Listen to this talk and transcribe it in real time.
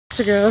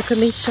your girl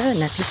Kamisha,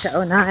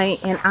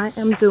 Nakisha09, and I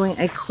am doing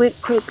a quick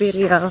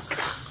video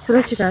to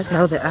let you guys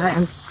know that I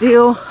am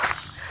still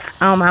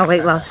on my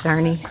weight loss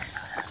journey.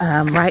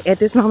 Right at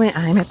this moment,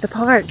 I'm at the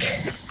park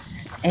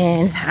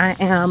and I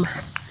am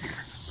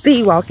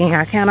speed walking.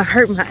 I kind of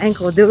hurt my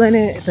ankle doing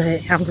it,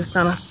 but I'm just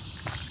gonna,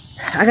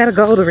 I got a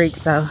goal to reach,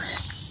 so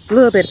a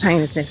little bit of pain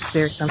is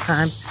necessary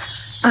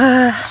sometimes.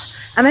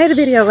 I made a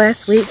video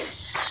last week,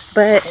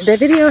 but the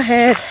video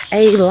had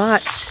a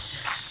lot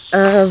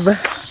of,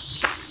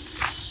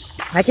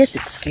 I guess,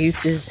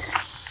 excuses,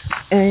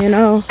 and you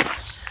know,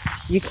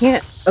 you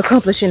can't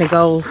accomplish any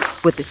goals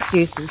with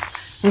excuses,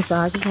 and so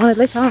I just want to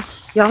let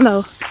y'all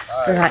know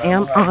that I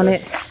am on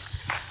it.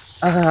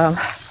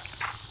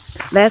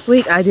 Last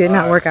week I did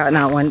not work out,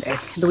 not one day.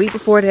 The week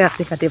before that I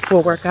think I did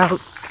 4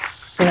 workouts,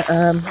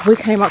 but we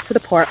came out to the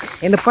park,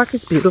 and the park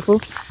is beautiful,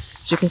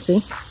 as you can see.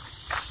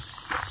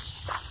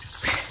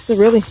 It's a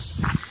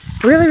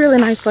really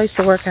nice place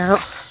to work out.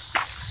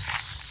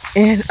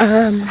 And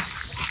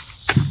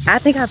I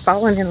think I've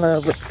fallen in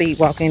love with speed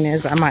walking,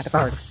 as I might have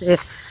already said.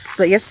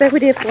 But yesterday we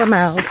did 4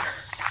 miles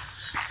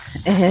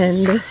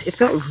and it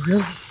felt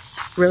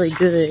really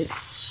good.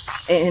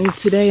 And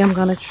today I'm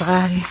gonna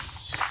try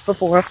for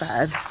 4 or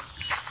 5.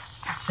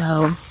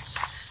 So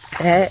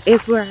that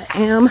is where I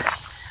am.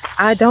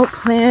 I don't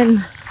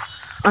plan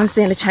on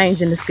seeing a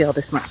change in the scale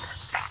this month.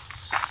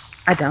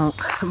 I don't,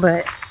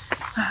 but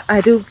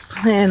I do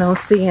plan on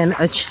seeing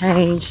a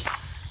change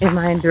in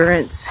my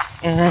endurance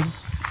and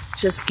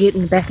just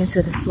getting back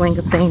into the swing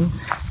of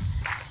things.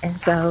 And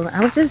so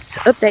I was just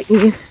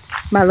updating you.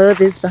 My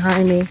love is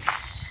behind me.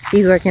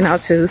 He's working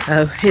out too,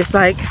 so it's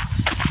like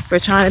we're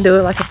trying to do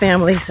it like a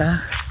family. So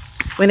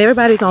when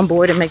everybody's on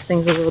board, it makes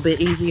things a little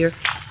bit easier.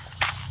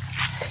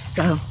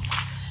 So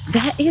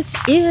that is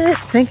it.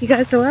 Thank you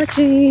guys for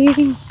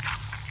watching.